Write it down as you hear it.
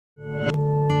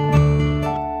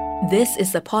This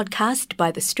is a podcast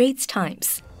by The Straits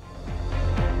Times.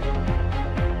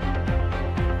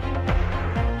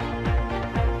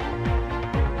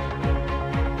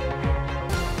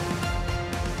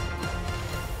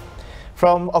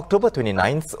 From October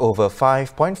 29th, over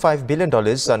 $5.5 billion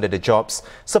under the Jobs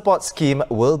Support Scheme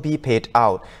will be paid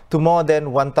out to more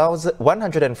than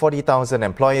 140,000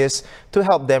 employers to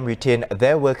help them retain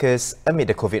their workers amid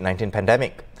the COVID-19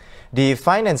 pandemic. The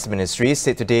Finance Ministry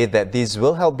said today that these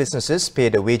will help businesses pay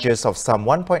the wages of some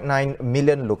 1.9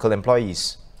 million local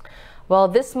employees. Well,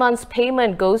 this month's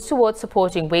payment goes towards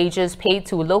supporting wages paid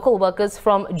to local workers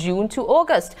from June to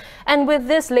August. And with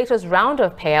this latest round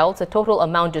of payouts, the total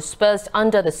amount disbursed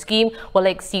under the scheme will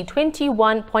exceed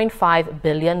 $21.5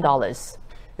 billion.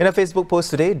 In a Facebook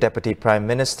post today, Deputy Prime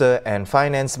Minister and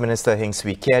Finance Minister Heng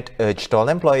Swee Keat urged all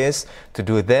employers to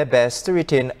do their best to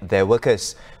retain their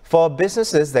workers. For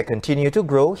businesses that continue to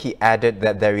grow, he added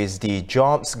that there is the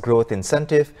Jobs Growth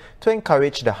Incentive to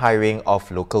encourage the hiring of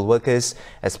local workers,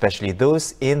 especially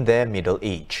those in their middle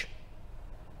age.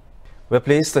 We're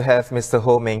pleased to have Mr.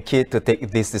 Ho Meng Kit to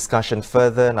take this discussion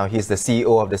further. Now, he's the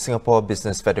CEO of the Singapore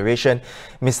Business Federation.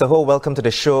 Mr. Ho, welcome to the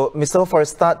show. Mr. Ho, for a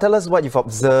start, tell us what you've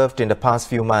observed in the past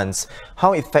few months.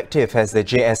 How effective has the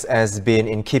JSS been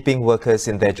in keeping workers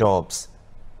in their jobs?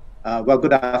 Well,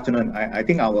 good afternoon. I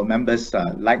think our members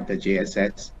like the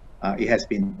JSS. It has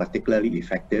been particularly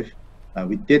effective.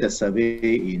 We did a survey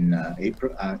in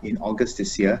August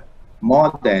this year.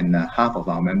 More than half of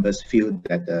our members feel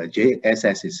that the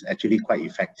JSS is actually quite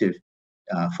effective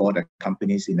for the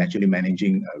companies in actually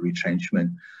managing retrenchment.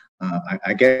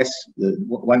 I guess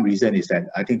one reason is that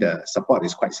I think the support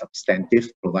is quite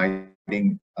substantive,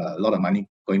 providing a lot of money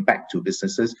going back to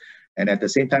businesses, and at the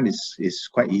same time it's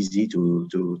quite easy to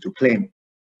claim.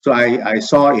 So I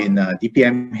saw in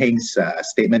DPM Heng's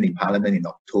statement in Parliament in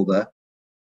October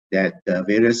that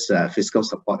various fiscal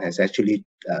support has actually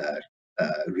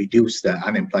reduced the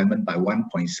unemployment by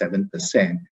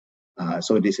 1.7%.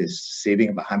 So this is saving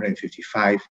about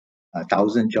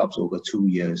 155,000 jobs over 2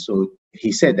 years. So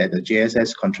he said that the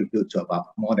JSS contribute to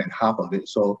about more than half of it.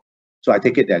 So I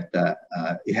take it that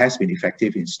it has been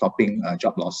effective in stopping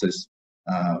job losses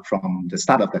from the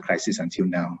start of the crisis until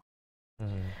now.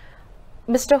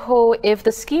 Mr. Ho, if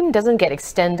the scheme doesn't get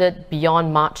extended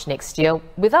beyond March next year,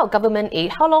 without government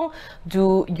aid, how long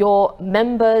do your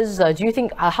members, do you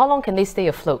think, how long can they stay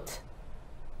afloat?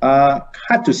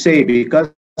 Hard to say, because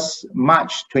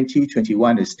March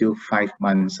 2021 is still 5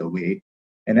 months away.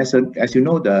 And as you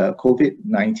know, the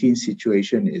COVID-19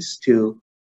 situation is still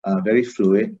very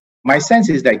fluid. My sense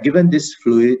is that given this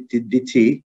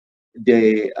fluidity,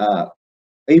 the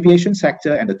aviation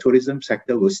sector and the tourism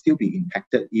sector will still be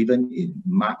impacted even in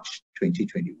March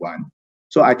 2021.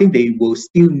 So I think they will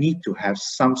still need to have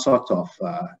some sort of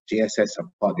JSS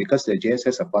support, because the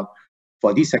JSS support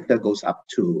for this sector goes up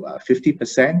to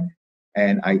 50%.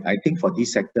 And I think for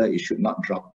this sector, it should not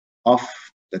drop off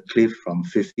the cliff from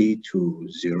 50 to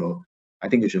 0. I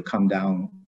think it should come down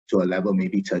to a level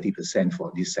maybe 30%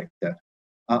 for this sector.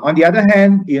 On the other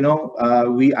hand, you know,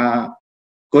 we are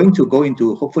going to go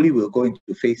into, hopefully we'll go into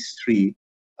phase 3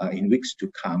 in weeks to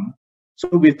come. So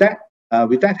with that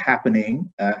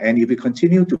happening, and if we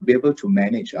continue to be able to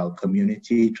manage our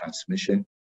community transmission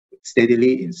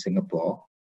steadily in Singapore,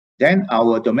 then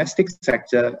our domestic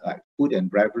sector, like food and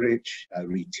beverage,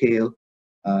 retail,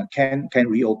 can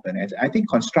reopen. And I think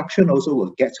construction also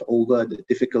will get over the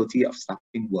difficulty of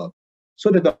starting work. So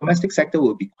the domestic sector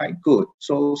will be quite good.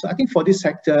 So I think for this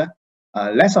sector,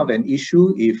 less of an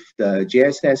issue if the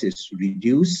JSS is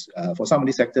reduced for some of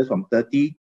these sectors from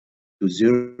 30 to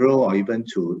 0, or even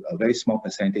to a very small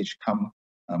percentage come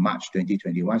March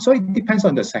 2021. So it depends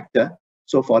on the sector.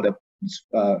 So for the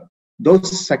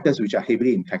those sectors which are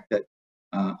heavily impacted,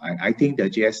 I think the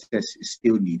JSS is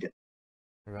still needed.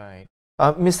 Right.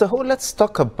 Mr. Ho, let's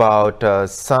talk about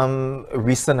some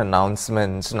recent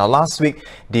announcements. Now, last week,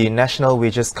 the National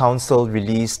Wages Council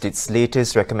released its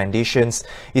latest recommendations,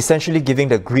 essentially giving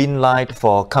the green light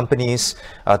for companies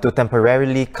to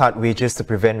temporarily cut wages to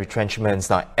prevent retrenchments.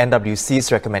 Now,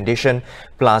 NWC's recommendation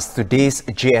plus today's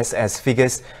JSS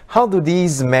figures, how do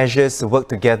these measures work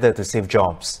together to save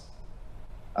jobs?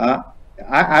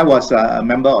 I was a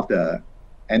member of the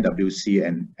NWC,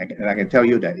 and I can tell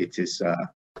you that it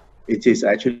is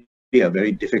actually a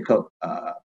very difficult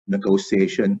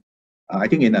negotiation. I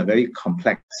think in a very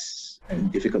complex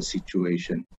and difficult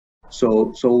situation.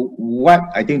 So what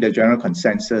I think the general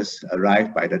consensus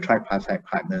arrived by the tripartite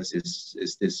partners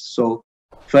is this. So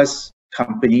first,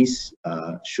 companies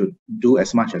should do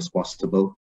as much as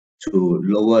possible to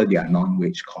lower their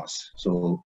non-wage costs.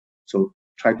 So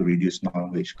try to reduce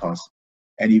non-wage costs.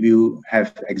 And if you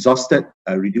have exhausted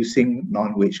reducing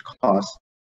non-wage costs,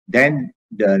 then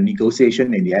the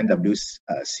negotiation in the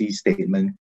NWC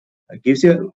statement gives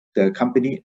you the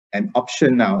company an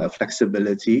option now, a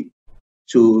flexibility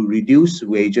to reduce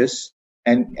wages,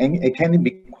 and it can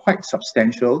be quite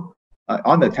substantial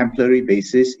on a temporary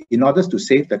basis in order to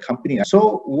save the company.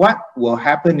 So what will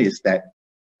happen is that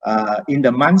in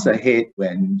the months ahead,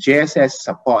 when JSS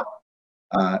support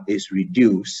is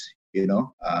reduced,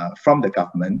 from the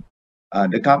government,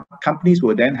 the companies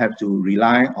will then have to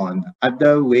rely on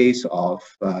other ways of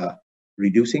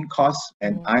reducing costs.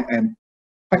 And I am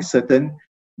quite certain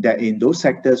that in those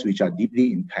sectors which are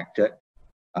deeply impacted,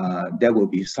 there will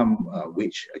be some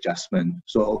wage adjustment.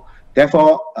 So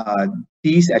therefore,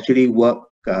 these actually work,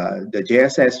 the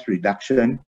JSS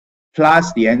reduction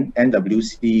plus the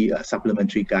NWC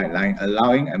supplementary guideline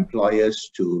allowing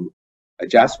employers to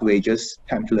adjust wages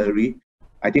temporarily,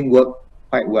 I think work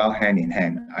quite well hand in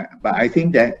hand. But I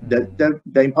think that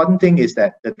the important thing is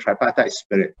that the tripartite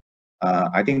spirit,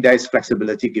 I think there is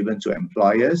flexibility given to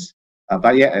employers,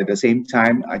 but yet at the same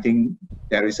time, I think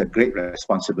there is a great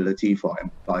responsibility for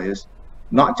employers,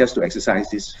 not just to exercise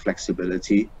this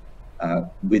flexibility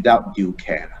without due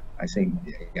care. I think,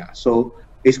 yeah. So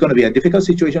it's going to be a difficult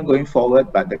situation going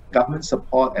forward, but the government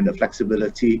support and the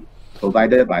flexibility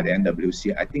provided by the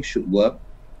NWC, I think should work,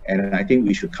 and I think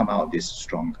we should come out of this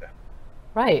stronger.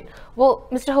 Right. Well,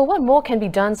 Mr. Ho, what more can be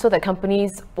done so that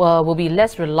companies will be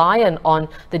less reliant on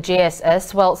the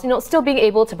JSS while still being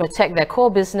able to protect their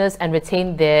core business and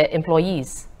retain their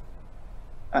employees?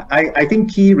 I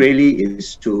think key really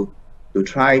is to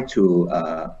try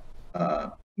to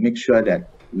make sure that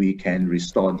we can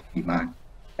restore demand.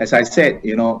 As I said,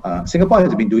 Singapore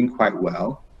has been doing quite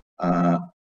well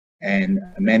and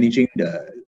managing the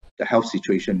health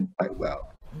situation quite well.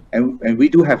 And we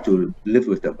do have to live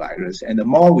with the virus. And the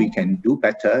more we can do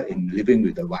better in living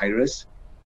with the virus,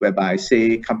 whereby,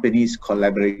 say, companies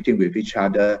collaborating with each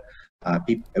other,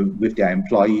 with their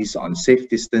employees on safe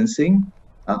distancing,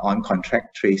 on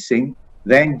contact tracing,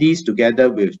 then these together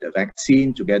with the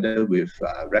vaccine, together with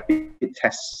rapid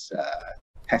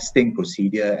testing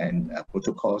procedure and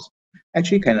protocols,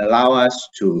 actually can allow us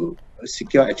to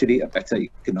secure actually a better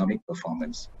economic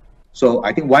performance. So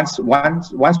I think once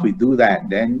we do that,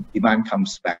 then demand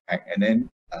comes back, and then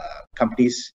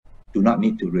companies do not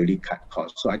need to really cut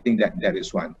costs. So I think that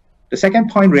is one. The second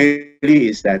point really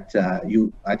is that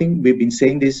I think we've been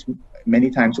saying this many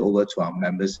times over to our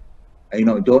members.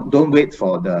 Don't wait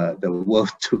for the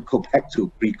world to go back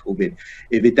to pre-COVID.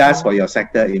 If it does for your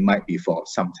sector, it might be for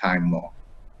some time more.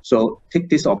 So take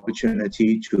this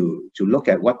opportunity to look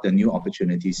at what the new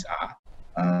opportunities are.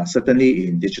 Certainly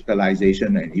in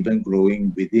digitalization and even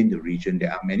growing within the region,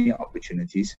 there are many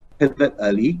opportunities. Pivot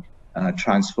early,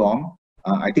 transform.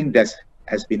 I think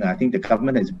the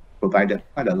government has provided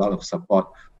quite a lot of support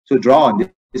to draw on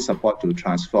this support to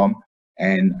transform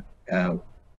and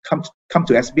come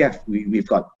to SBF. We've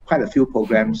got quite a few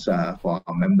programs for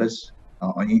our members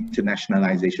on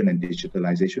internationalization and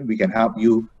digitalization. We can help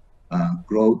you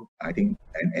grow, I think,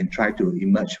 and try to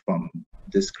emerge from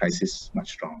this crisis much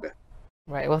stronger.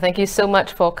 Right. Well, thank you so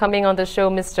much for coming on the show,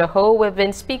 Mr. Ho. We've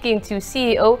been speaking to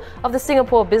CEO of the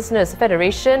Singapore Business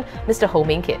Federation, Mr. Ho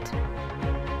Meng Kit.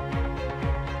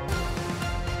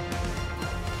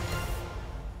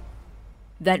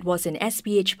 That was an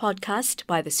SPH podcast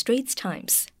by The Straits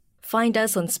Times. Find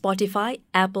us on Spotify,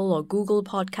 Apple or Google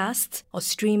Podcasts, or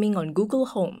streaming on Google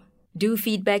Home. Do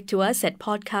feedback to us at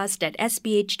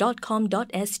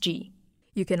podcast@sph.com.sg.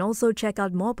 You can also check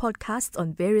out more podcasts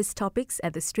on various topics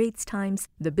at The Straits Times,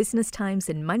 The Business Times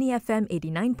and Money FM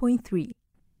 89.3.